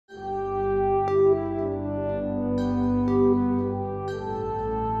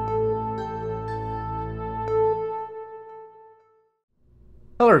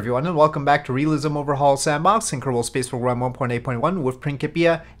Hello everyone and welcome back to Realism Overhaul Sandbox in Kerbal Space Program 1.8.1 with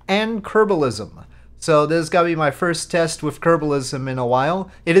Principia and Kerbalism. So this is going to be my first test with Kerbalism in a while.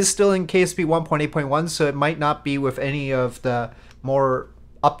 It is still in KSP 1.8.1, so it might not be with any of the more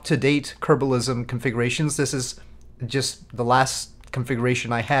up-to-date Kerbalism configurations. This is just the last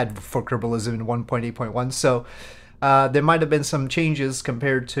configuration I had for Kerbalism in 1.8.1, so there might have been some changes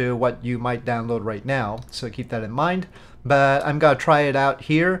compared to what you might download right now, so keep that in mind. But I'm going to try it out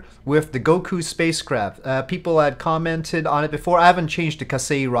here with the Goku spacecraft. People had commented on it before. I haven't changed the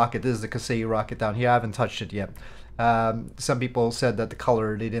Kasei rocket. This is the Kasei rocket down here. I haven't touched it yet. Some people said that the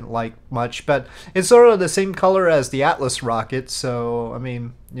color they didn't like much, but it's sort of the same color as the Atlas rocket, so I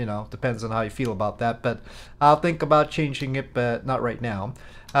mean, you know, depends on how you feel about that, but I'll think about changing it, but not right now.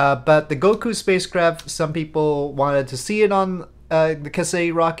 But the Goku spacecraft, some people wanted to see it on the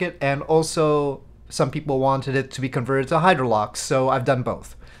Kasei rocket, and also some people wanted it to be converted to Hydrolox, so I've done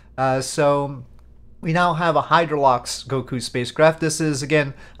both. So we now have a Hydrolox Goku spacecraft. This is,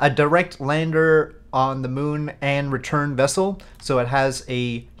 again, a direct lander on the moon and return vessel. So it has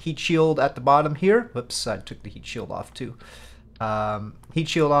a heat shield at the bottom here. Whoops, I took the heat shield off too. Heat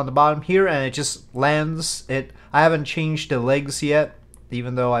shield on the bottom here, and it just lands. I haven't changed the legs yet,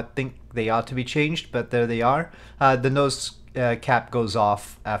 even though I think they ought to be changed, but there they are. The nose cap goes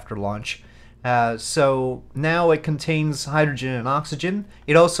off after launch. So now it contains hydrogen and oxygen.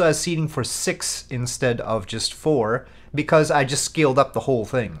 It also has seating for 6 instead of just 4, because I just scaled up the whole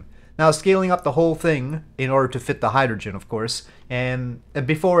thing. Now, scaling up the whole thing in order to fit the hydrogen, of course, and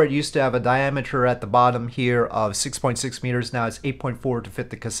before it used to have a diameter at the bottom here of 6.6 meters. Now it's 8.4 to fit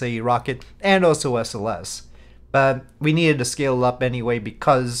the Kasei rocket and also SLS. But we needed to scale it up anyway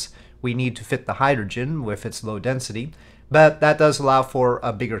because we need to fit the hydrogen with its low density. But that does allow for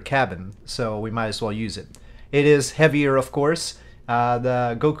a bigger cabin, so we might as well use it. It is heavier, of course.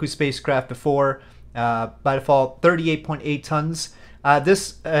 The Goku spacecraft before, by default, 38.8 tons.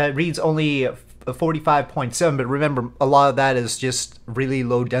 This reads only 45.7, but remember, a lot of that is just really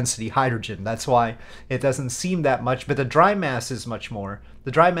low-density hydrogen. That's why it doesn't seem that much, but the dry mass is much more.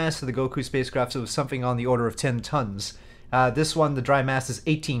 The dry mass of the Goku spacecraft was something on the order of 10 tons. This one, the dry mass is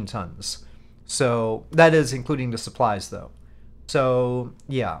 18 tons. So that is including the supplies, though. So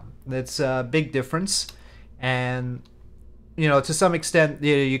yeah, it's a big difference, and you know, to some extent,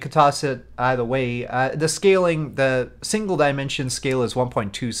 you could toss it either way. The scaling, the single dimension scale is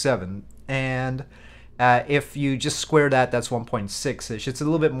 1.27, and if you just square that, that's 1.6ish. It's a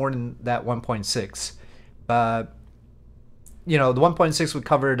little bit more than that 1.6, but you know, the 1.6 would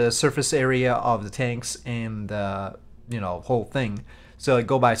cover the surface area of the tanks and the whole thing. So it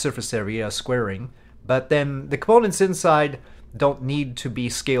go by surface area squaring, but then the components inside don't need to be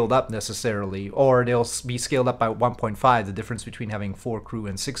scaled up necessarily, or they'll be scaled up by 1.5, the difference between having 4 crew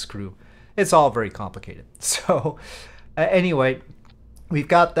and 6 crew. It's all very complicated. So anyway, we've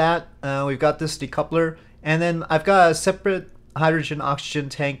got that. We've got this decoupler, and then I've got a separate hydrogen-oxygen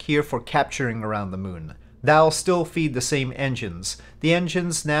tank here for capturing around the moon. That'll still feed the same engines. The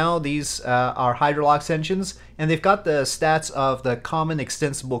engines now, these are Hydrolox engines, and they've got the stats of the common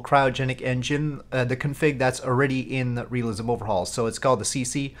extensible cryogenic engine, the config that's already in Realism Overhaul. So it's called the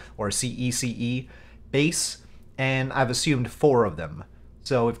CC, or CECE base, and I've assumed 4 of them.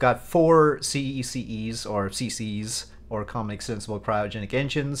 So we've got 4 CECEs, or CCs, or common extensible cryogenic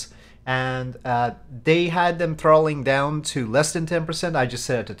engines, and they had them throttling down to less than 10%. I just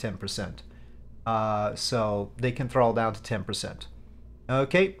set it to 10%. So they can throttle down to 10%.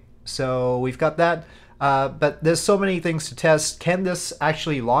 Okay, so we've got that. But there's so many things to test. Can this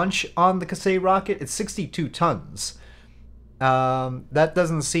actually launch on the Kasei rocket? It's 62 tons. That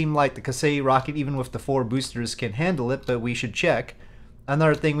doesn't seem like the Kasei rocket, even with the 4 boosters, can handle it, but we should check.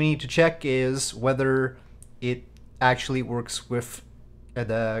 Another thing we need to check is whether it actually works with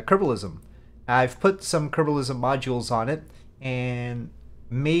the Kerbalism. I've put some Kerbalism modules on it, and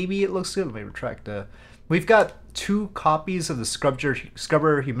maybe it looks good. Let me retract the... We've got 2 copies of the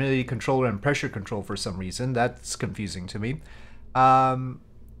scrubber, humidity controller, and pressure control for some reason. That's confusing to me.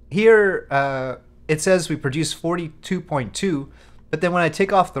 Here, it says we produce 42.2, but then when I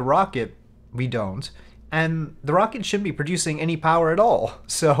take off the rocket, we don't. And the rocket shouldn't be producing any power at all.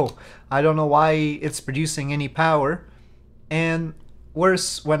 So I don't know why it's producing any power. And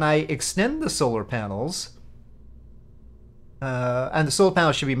worse, when I extend the solar panels... and the solar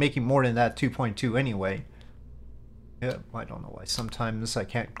panel should be making more than that 2.2 anyway. Yeah, I don't know why. Sometimes I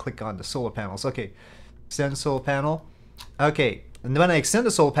can't click on the solar panels. Okay, extend solar panel. Okay, and when I extend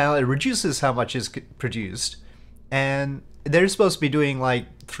the solar panel, it reduces how much is produced. And they're supposed to be doing like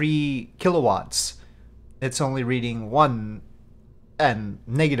 3 kilowatts. It's only reading 1 and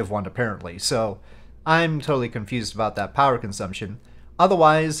 -1 apparently. So I'm totally confused about that power consumption.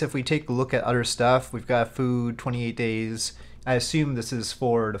 Otherwise, if we take a look at other stuff, we've got food, 28 days. I assume this is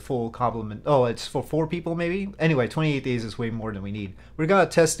for the full complement. Oh, it's for 4 people maybe? Anyway, 28 days is way more than we need. We're going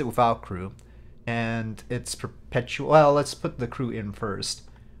to test it without crew. And it's perpetual. Well, let's put the crew in first.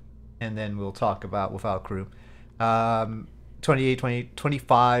 And then we'll talk about without crew. 28, 20,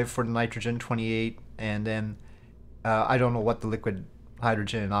 25 for the nitrogen, 28. And then I don't know what the liquid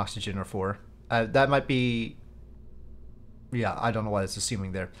hydrogen and oxygen are for. That might be... Yeah, I don't know what it's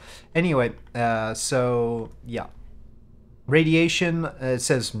assuming there. Anyway, so yeah. Radiation, it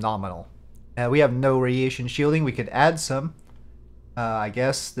says nominal. We have no radiation shielding. We could add some. I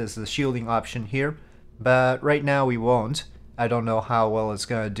guess there's a shielding option here. But right now we won't. I don't know how well it's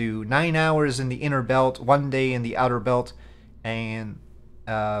going to do. 9 hours in the inner belt, 1 day in the outer belt, and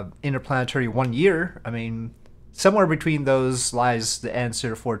interplanetary 1 year. I mean, somewhere between those lies the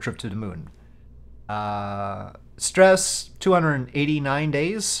answer for a trip to the moon. Stress, 289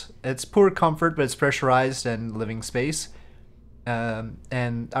 days. It's poor comfort, but it's pressurized and living space.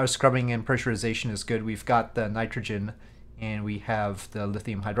 And our scrubbing and pressurization is good. We've got the nitrogen and we have the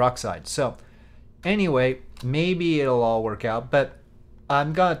lithium hydroxide. So anyway, maybe it'll all work out, but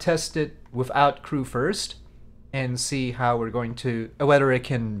I'm gonna test it without crew first and see how we're going to, whether it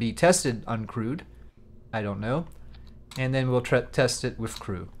can be tested uncrewed. I don't know. And then we'll test it with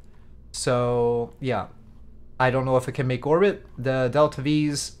crew. So yeah, I don't know if it can make orbit. The delta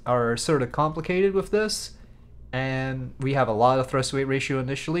V's are sort of complicated with this. And we have a lot of thrust-weight ratio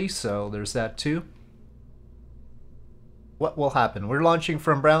initially, so there's that too. What will happen? We're launching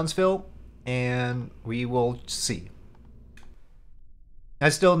from Brownsville, and we will see. I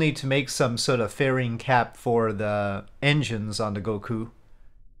still need to make some sort of fairing cap for the engines on the Goku,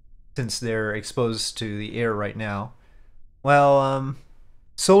 since they're exposed to the air right now. Well,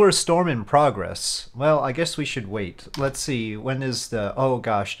 solar storm in progress. Well, I guess we should wait. Let's see, when is the... Oh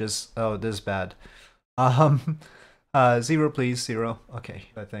gosh, this is bad. 0 please, 0. Okay,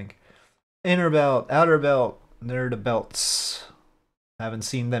 I think. Inner belt, outer belt, they're the belts. I haven't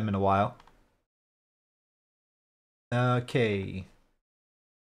seen them in a while. Okay.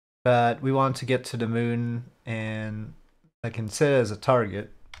 But we want to get to the moon, and I can set it as a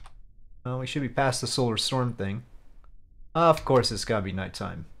target. Well, we should be past the solar storm thing. Of course, it's gotta be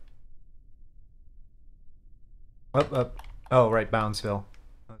nighttime. Up. Oh, right, Boundsville.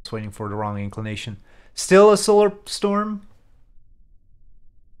 I was waiting for the wrong inclination. Still a solar storm?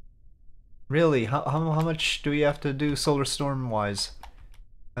 Really? How much do we have to do solar storm wise?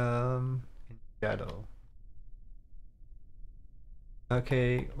 In shadow.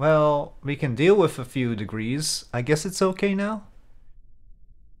 Okay, well, we can deal with a few degrees. I guess it's okay now?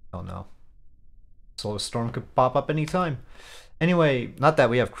 Oh no. Solar storm could pop up anytime. Anyway, not that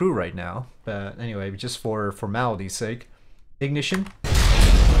we have crew right now, but anyway, just for formality's sake. Ignition.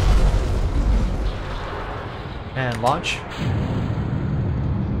 And launch.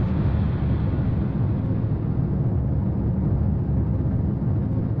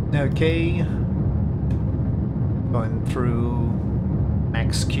 Okay. Going through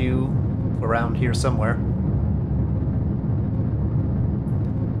max Q around here somewhere.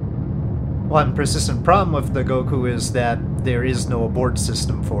 One persistent problem with the Goku is that there is no abort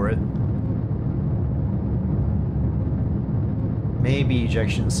system for it. Maybe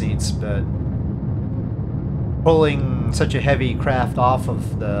ejection seats, but pulling such a heavy craft off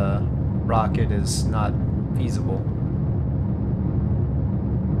of the rocket is not feasible.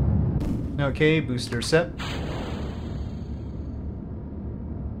 Okay, booster set.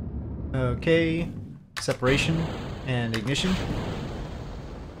 Okay, separation and ignition.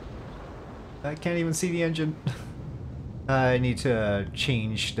 I can't even see the engine. I need to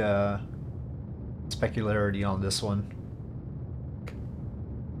change the specularity on this one.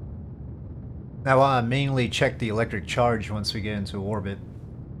 I want to mainly check the electric charge once we get into orbit.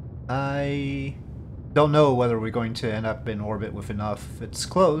 I don't know whether we're going to end up in orbit with enough. It's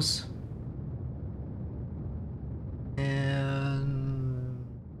close. And...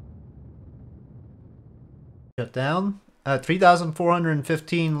 shut down.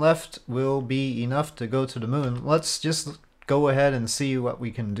 3,415 left will be enough to go to the moon. Let's just go ahead and see what we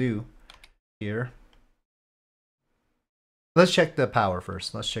can do here. Let's check the power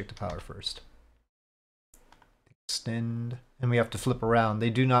first. Extend. And we have to flip around. They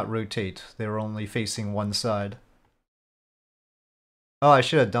do not rotate. They're only facing one side. Oh, I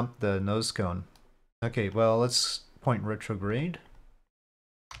should have dumped the nose cone. Okay, well, let's point retrograde.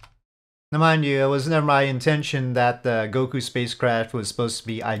 Now mind you, it was never my intention that the Goku spacecraft was supposed to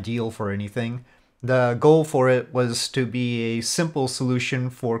be ideal for anything. The goal for it was to be a simple solution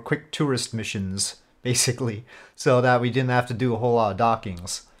for quick tourist missions, basically, so that we didn't have to do a whole lot of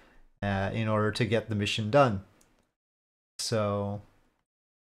dockings in order to get the mission done. So,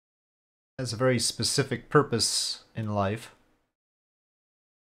 has a very specific purpose in life.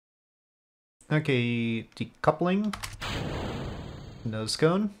 Okay, decoupling, nose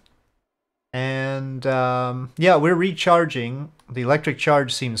cone, and yeah, we're recharging. The electric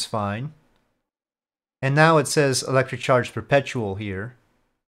charge seems fine. And now it says electric charge perpetual here.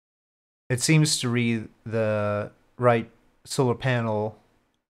 It seems to read the right solar panel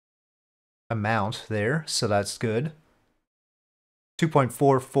amount there, so that's good.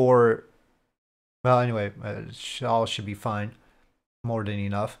 2.44, well anyway, all should be fine. More than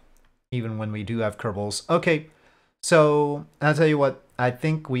enough, even when we do have Kerbals. Okay, so I'll tell you what, I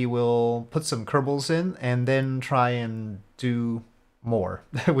think we will put some Kerbals in and then try and do more.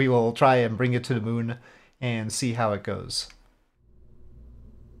 We will try and bring it to the moon and see how it goes.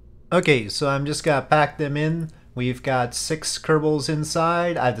 Okay, so I'm just gonna pack them in. We've got 6 Kerbals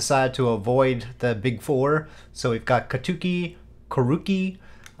inside. I've decided to avoid the big 4. So we've got Katuki, Koruki,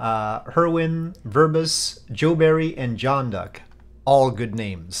 Herwin, Verbus, Joeberry, and John Duck. All good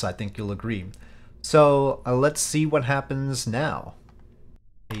names, I think you'll agree. So let's see what happens now.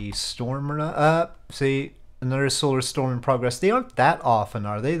 A storm or not? See, another solar storm in progress. They aren't that often,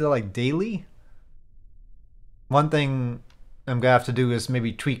 are they? They're like daily? One thing I'm gonna have to do is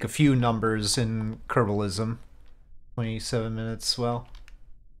maybe tweak a few numbers in Kerbalism. 27 minutes, well,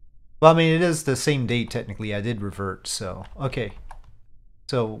 I mean, it is the same day technically. I did revert, so okay.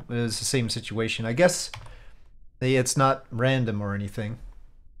 So it is the same situation. I guess it's not random or anything.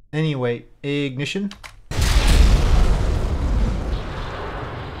 Anyway, ignition.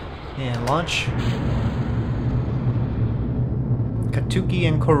 And launch. Katuki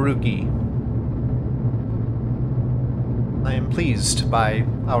and Koruki. I am pleased by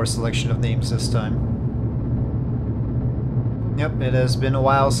our selection of names this time. Yep, it has been a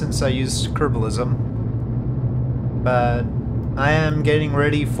while since I used Kerbalism, but I am getting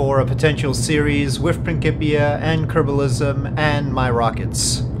ready for a potential series with Principia and Kerbalism and my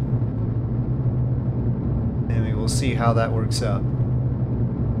rockets. And we will see how that works out.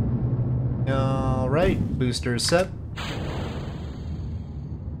 Alright, booster set.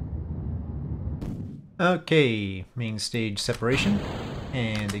 Okay, main stage separation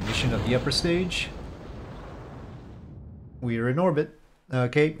and ignition of the upper stage. We are in orbit.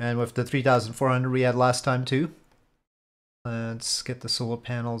 Okay, and with the 3,400 we had last time too. Let's get the solar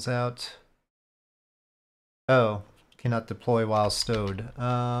panels out. Oh, cannot deploy while stowed.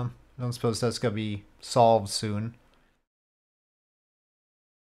 I don't suppose that's gonna be solved soon.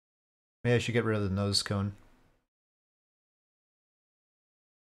 Maybe I should get rid of the nose cone.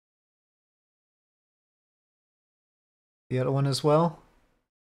 The other one as well?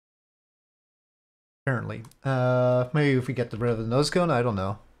 Apparently. Maybe if we get rid of the nose cone, I don't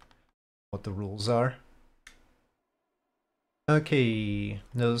know what the rules are. Okay,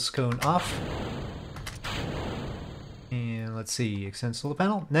 nose cone off. And let's see, extend solar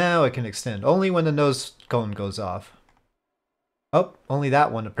panel. Now it can extend, only when the nose cone goes off. Oh, only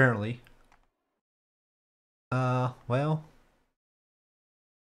that one apparently. Well,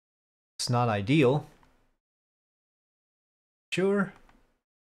 it's not ideal. Sure.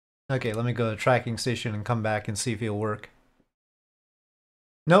 Okay, let me go to the tracking station and come back and see if it'll work.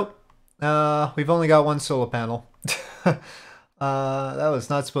 Nope. We've only got one solar panel. That was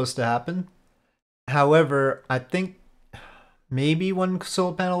not supposed to happen. However, I think maybe one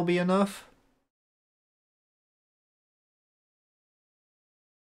solar panel will be enough.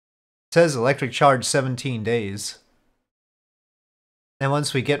 It says electric charge 17 days. And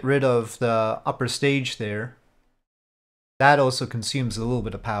once we get rid of the upper stage there, that also consumes a little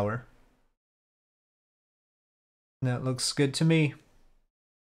bit of power. That looks good to me.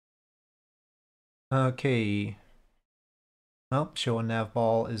 Okay. Well, show and nav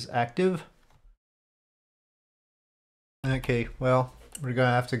ball is active. Okay, well, we're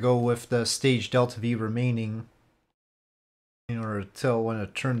gonna have to go with the stage delta V remaining in order to tell when to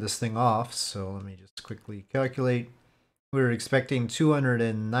turn this thing off. So let me just quickly calculate. We're expecting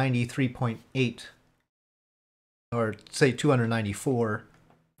 293.8. Or say 294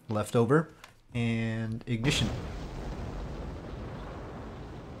 left over, and ignition.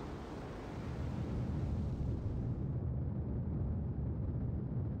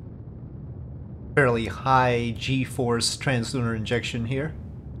 Fairly high G-force translunar injection here.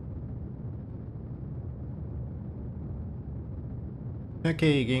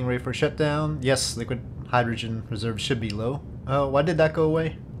 Okay, getting ready for shutdown. Yes, liquid hydrogen reserve should be low. Oh, why did that go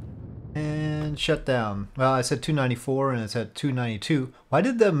away? And shut down. Well, I said 294 and it's at 292. Why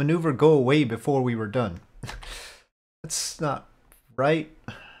did the maneuver go away before we were done? That's not right.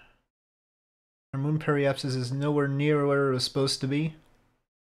 Our moon periapsis is nowhere near where it was supposed to be.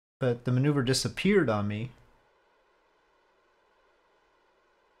 But the maneuver disappeared on me.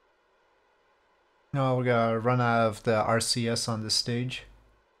 No, we're gonna run out of the RCS on this stage.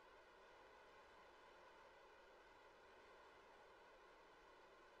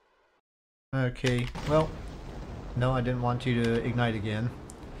 Okay, well, no, I didn't want you to ignite again.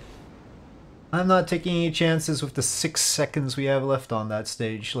 I'm not taking any chances with the 6 seconds we have left on that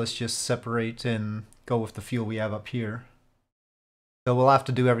stage. Let's just separate and go with the fuel we have up here. So we'll have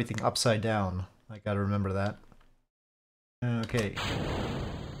to do everything upside down. I gotta remember that. Okay.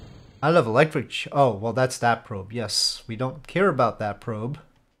 I love electric oh, well that's that probe. Yes, we don't care about that probe.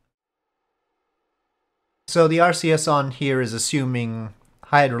 So the RCS on here is assuming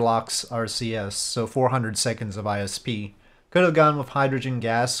Hydrolox RCS, so 400 seconds of ISP. Could have gone with hydrogen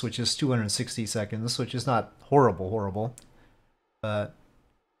gas, which is 260 seconds, which is not horrible, but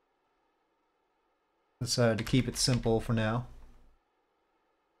decided to keep it simple for now.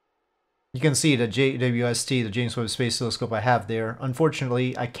 You can see the JWST, the James Webb Space Telescope I have there.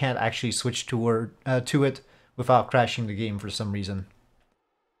 Unfortunately, I can't actually switch to it without crashing the game for some reason.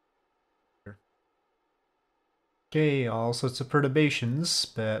 Okay, all sorts of perturbations,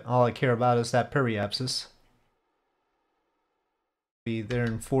 but all I care about is that periapsis. Be there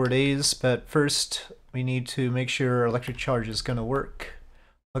in 4 days, but first we need to make sure our electric charge is gonna work.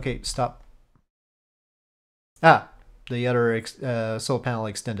 Okay, stop. Ah, the other solar panel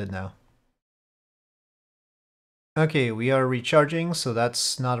extended now. Okay, we are recharging, so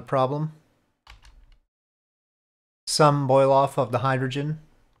that's not a problem. Some boil off of the hydrogen,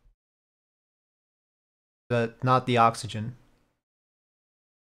 but not the oxygen.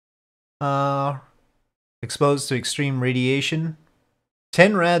 Exposed to extreme radiation.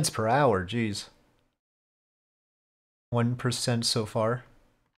 10 rads per hour, geez. 1% so far.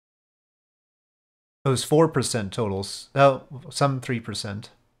 It was 4% totals. Oh, some 3%.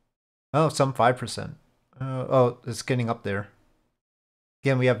 Oh, some 5%. Oh, it's getting up there.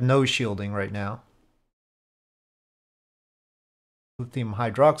 Again, we have no shielding right now. Lithium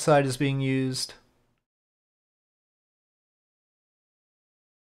hydroxide is being used.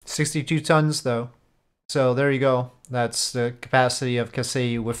 62 tons though. So there you go. That's the capacity of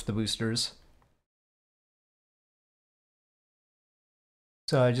Kasei with the boosters.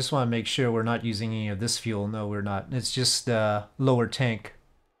 So I just want to make sure we're not using any of this fuel. No, we're not. It's just the lower tank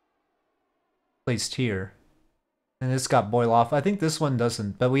placed here. And it's got boil off. I think this one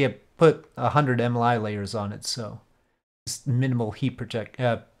doesn't, but we have put 100 MLI layers on it, so it's minimal heat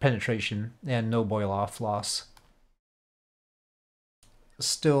penetration and no boil off loss.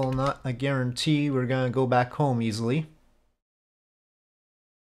 Still not a guarantee we're gonna go back home easily.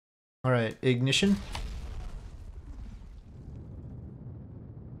 Alright, ignition.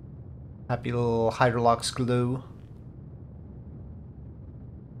 Happy little Hydrolox glow.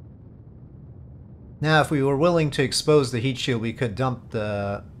 Now, if we were willing to expose the heat shield, we could dump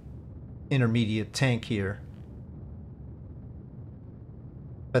the intermediate tank here.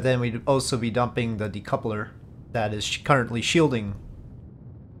 But then we'd also be dumping the decoupler that is currently shielding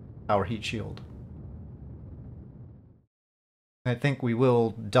our heat shield. I think we will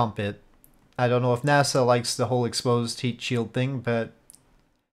dump it. I don't know if NASA likes the whole exposed heat shield thing, but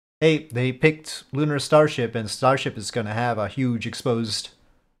hey, they picked Lunar Starship, and Starship is going to have a huge exposed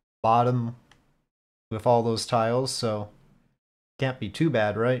bottom with all those tiles, so can't be too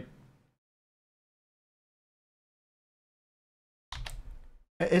bad, right?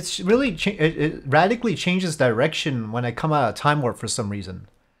 It's really it radically changes direction when I come out of time warp for some reason.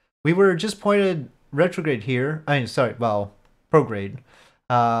 We were just pointed retrograde here. I mean, sorry, well, prograde.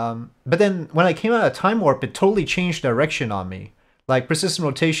 But then when I came out of time warp, it totally changed direction on me. Like persistent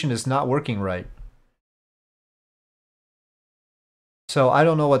rotation is not working right. So I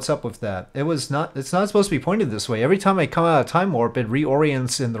don't know what's up with that. It's not supposed to be pointed this way. Every time I come out of time warp, it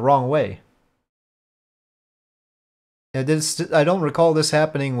reorients in the wrong way. I don't recall this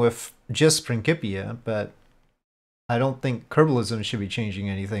happening with just Principia, but I don't think Kerbalism should be changing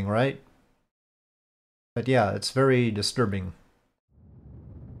anything, right? But yeah, it's very disturbing.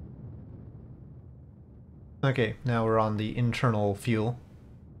 Okay, now we're on the internal fuel.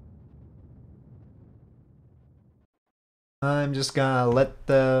 I'm just gonna let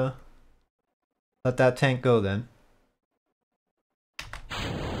that tank go then.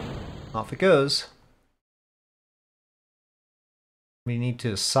 Off it goes. We need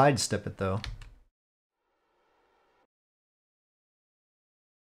to sidestep it though.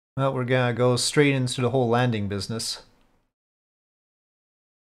 Well, we're gonna go straight into the whole landing business.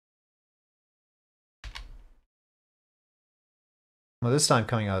 Well, this time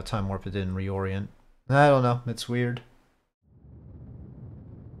coming out of time warp, it didn't reorient. I don't know, it's weird.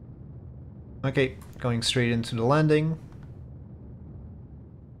 Okay, going straight into the landing.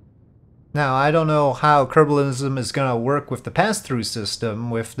 Now, I don't know how Kerbalism is going to work with the pass-through system,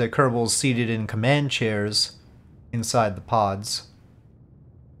 with the Kerbals seated in command chairs inside the pods.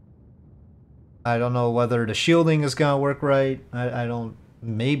 I don't know whether the shielding is going to work right. I don't...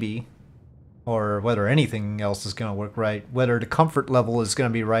 maybe. Or whether anything else is going to work right. Whether the comfort level is going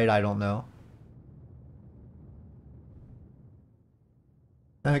to be right, I don't know.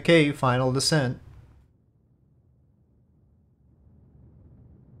 Okay, final descent.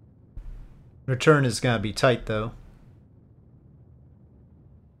 Return is going to be tight, though.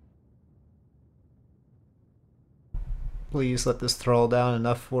 Please let this throttle down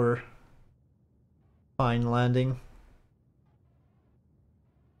enough for fine landing.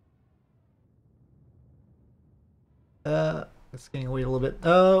 It's getting away a little bit.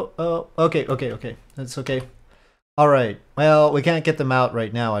 Okay. That's okay. Alright, well, we can't get them out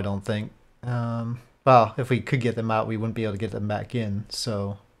right now, I don't think. Well, if we could get them out, we wouldn't be able to get them back in,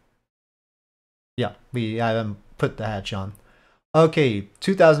 so... yeah, I haven't put the hatch on. Okay,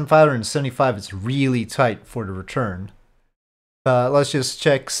 2,575, it's really tight for the return. Let's just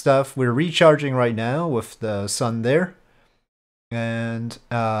check stuff. We're recharging right now with the sun there. And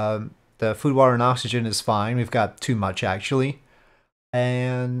the food, water, and oxygen is fine. We've got too much, actually.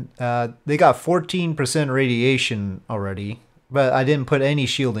 And they got 14% radiation already. But I didn't put any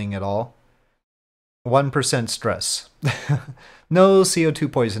shielding at all. 1% stress. No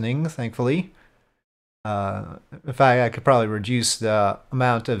CO2 poisoning, thankfully. In fact, I could probably reduce the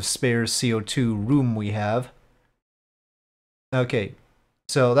amount of spare CO2 room we have. Okay,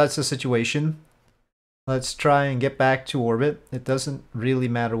 so that's the situation. Let's try and get back to orbit. It doesn't really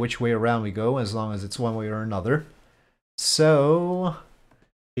matter which way around we go, as long as it's one way or another. So,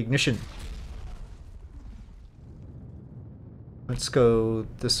 ignition. Let's go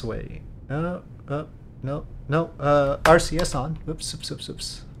this way. No, RCS on.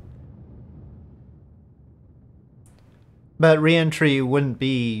 Oops. But re-entry wouldn't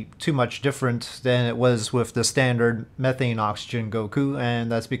be too much different than it was with the standard methane oxygen Goku,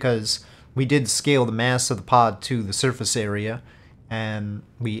 and that's because we did scale the mass of the pod to the surface area, and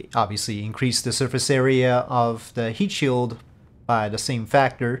we obviously increased the surface area of the heat shield by the same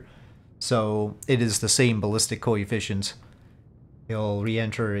factor, so it is the same ballistic coefficient. It'll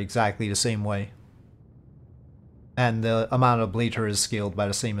re-enter exactly the same way. And the amount of ablator is scaled by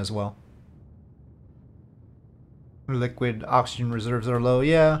the same as well. Liquid oxygen reserves are low.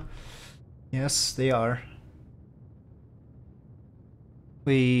 Yeah. Yes, they are.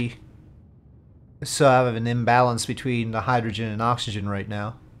 We still have an imbalance between the hydrogen and oxygen right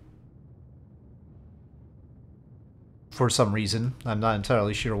now. For some reason. I'm not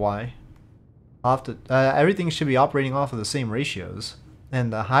entirely sure why. Everything should be operating off of the same ratios.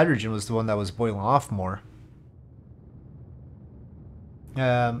 And the hydrogen was the one that was boiling off more.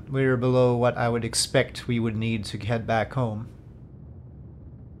 We're below what I would expect we would need to head back home.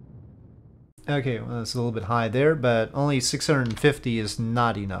 Okay, well, that's a little bit high there, but only 650 is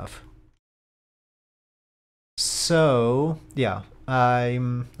not enough. So, yeah,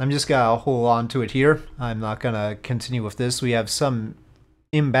 I'm just gonna hold on to it here. I'm not gonna continue with this. We have some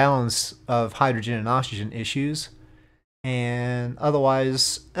imbalance of hydrogen and oxygen issues, and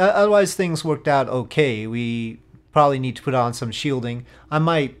otherwise things worked out okay. We probably need to put on some shielding. I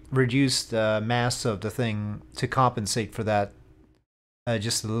might reduce the mass of the thing to compensate for that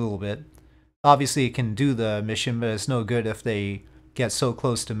just a little bit. Obviously it can do the mission, but it's no good if they get so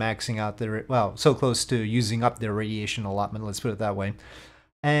close to maxing out their, well, so close to using up their radiation allotment, let's put it that way.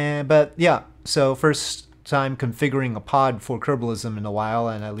 But yeah, so first time configuring a pod for Kerbalism in a while,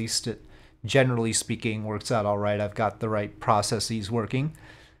 and at least it, generally speaking, works out alright. I've got the right processes working.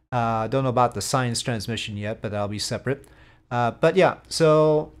 Don't know about the science transmission yet, but that'll be separate. But yeah,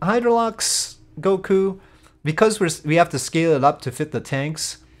 so Hydrolox, Goku, because we have to scale it up to fit the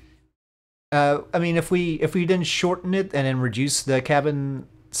tanks. I mean, if we didn't shorten it and then reduce the cabin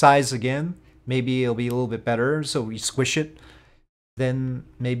size again, maybe it'll be a little bit better. So we squish it, then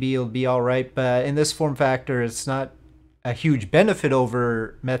maybe it'll be all right. But in this form factor, it's not a huge benefit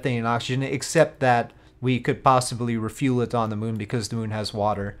over methane and oxygen, except that we could possibly refuel it on the moon because the moon has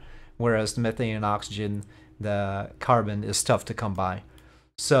water, whereas the methane and oxygen, the carbon, is tough to come by.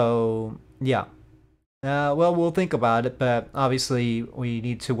 So, yeah. Well, we'll think about it, but obviously we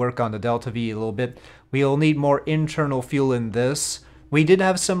need to work on the delta V a little bit. We'll need more internal fuel in this, We did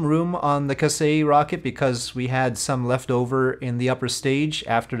have some room on the Kasei rocket because we had some left over in the upper stage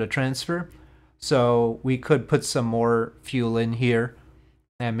after the transfer. So we could put some more fuel in here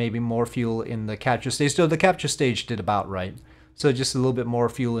and maybe more fuel in the capture stage. So the capture stage did about right. So just a little bit more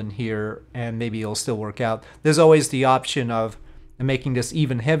fuel in here and maybe it'll still work out. There's always the option of making this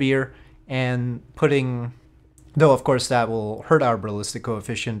even heavier and putting, though of course that will hurt our ballistic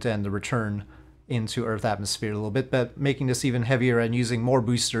coefficient and the return into Earth atmosphere a little bit, but making this even heavier and using more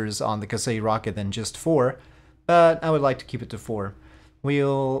boosters on the Kasei rocket than just 4. But I would like to keep it to 4.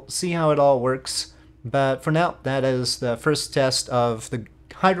 We'll see how it all works, but for now, that is the first test of the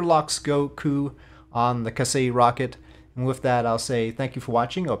Hydrolox Goku on the Kasei rocket. And with that, I'll say thank you for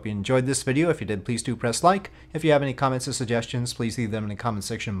watching. I hope you enjoyed this video. If you did, please do press like. If you have any comments or suggestions, please leave them in the comment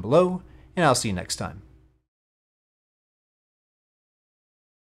section below, and I'll see you next time.